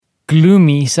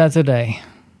gloomy Saturday.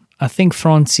 I think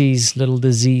Francie's little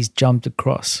disease jumped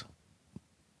across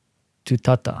to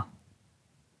Tata.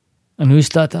 And who's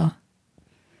Tata?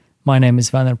 My name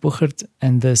is Werner Puchert,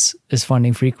 and this is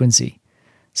Finding Frequency.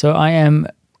 So I am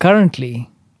currently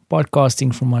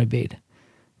podcasting from my bed.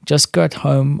 Just got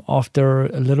home after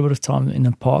a little bit of time in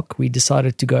the park. We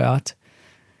decided to go out.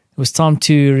 It was time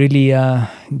to really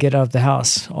get out of the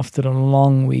house after a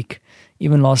long week.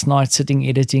 Even last night, sitting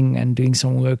editing and doing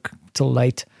some work till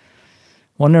late.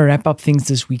 Want to wrap up things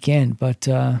this weekend, but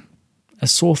a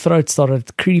sore throat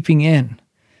started creeping in.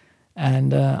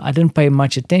 And I didn't pay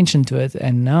much attention to it.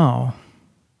 And now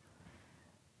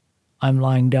I'm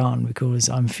lying down because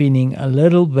I'm feeling a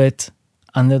little bit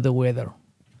under the weather.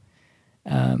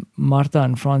 Martha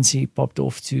and Francie popped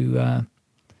off to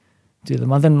the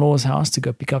mother-in-law's house to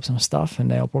go pick up some stuff, and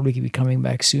they'll probably be coming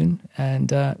back soon.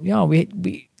 And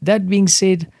we that being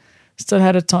said, still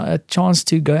had a chance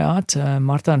to go out.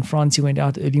 Martha and Francie went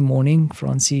out early morning.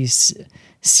 Francie's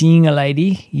seeing a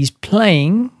lady. He's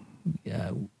playing,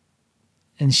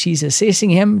 and she's assessing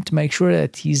him to make sure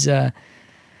that he's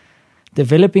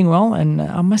developing well. And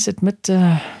I must admit,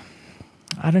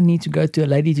 I don't need to go to a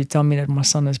lady to tell me that my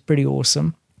son is pretty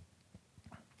awesome.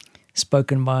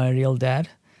 Spoken by a real dad.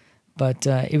 But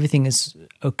everything is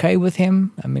okay with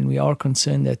him. I mean, we are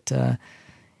concerned that,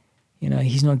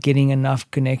 he's not getting enough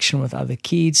connection with other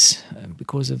kids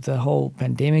because of the whole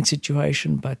pandemic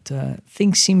situation. But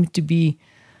things seem to be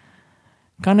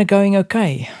kind of going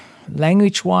okay.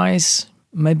 Language-wise,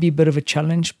 maybe a bit of a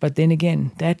challenge. But then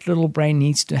again, that little brain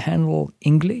needs to handle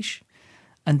English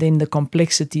and then the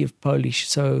complexity of Polish.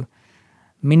 So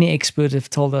many experts have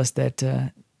told us that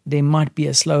there might be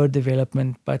a slower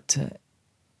development, but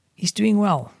he's doing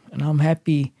well, and I'm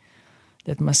happy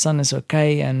that my son is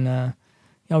okay. And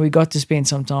we got to spend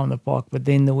some time in the park, but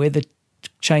then the weather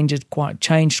changed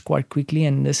quite quickly,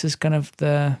 and this is kind of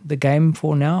the game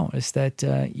for now. Is that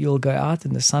you'll go out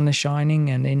and the sun is shining,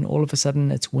 and then all of a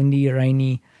sudden it's windy,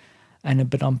 rainy, and a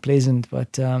bit unpleasant.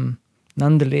 But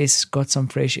nonetheless, got some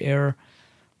fresh air.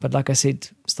 But like I said,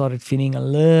 started feeling a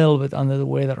little bit under the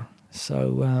weather,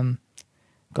 so.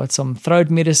 Got some throat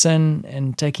medicine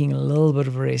and taking a little bit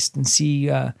of a rest and see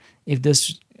if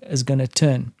this is going to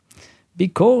turn.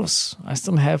 Because I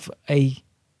still have a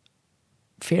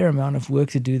fair amount of work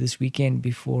to do this weekend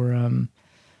before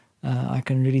I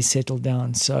can really settle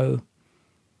down. So,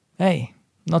 hey,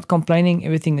 not complaining.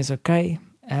 Everything is okay.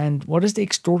 And what is the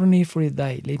extraordinary for the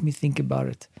day? Let me think about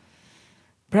it.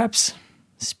 Perhaps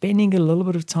spending a little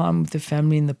bit of time with the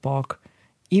family in the park,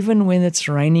 even when it's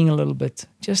raining a little bit.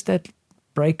 Just that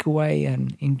breakaway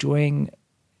and enjoying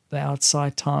the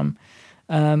outside time.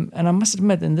 And I must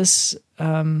admit, in this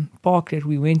park that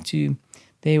we went to,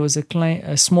 there was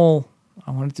a small,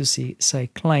 I wanted to say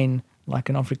klein, like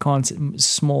an Afrikaans,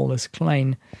 small as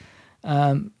klein,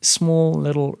 small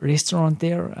little restaurant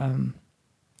there.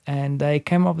 And they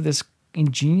came up with this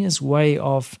ingenious way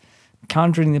of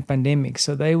countering the pandemic.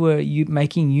 So they were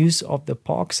making use of the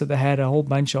park. So they had a whole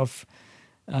bunch of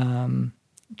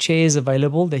chairs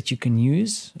available that you can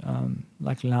use,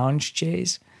 like lounge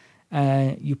chairs.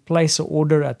 You place an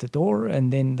order at the door,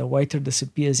 and then the waiter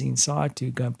disappears inside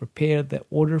to go and prepare the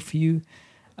order for you.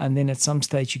 And then at some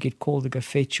stage you get called to go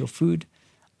fetch your food.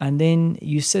 And then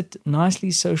you sit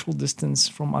nicely social distance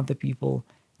from other people,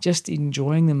 just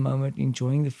enjoying the moment,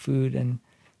 enjoying the food, and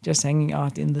just hanging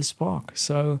out in this park.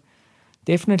 So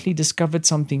definitely discovered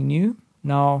something new.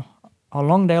 Now, how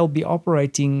long they'll be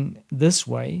operating this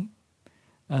way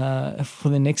for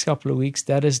the next couple of weeks,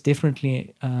 that is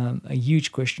definitely a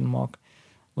huge question mark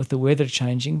with the weather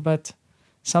changing, but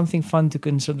something fun to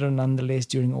consider nonetheless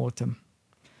during autumn.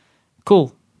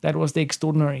 Cool, that was the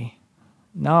extraordinary.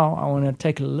 Now I want to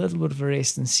take a little bit of a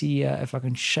rest and see if I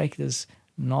can shake this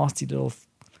nasty little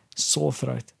sore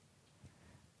throat.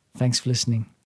 Thanks for listening.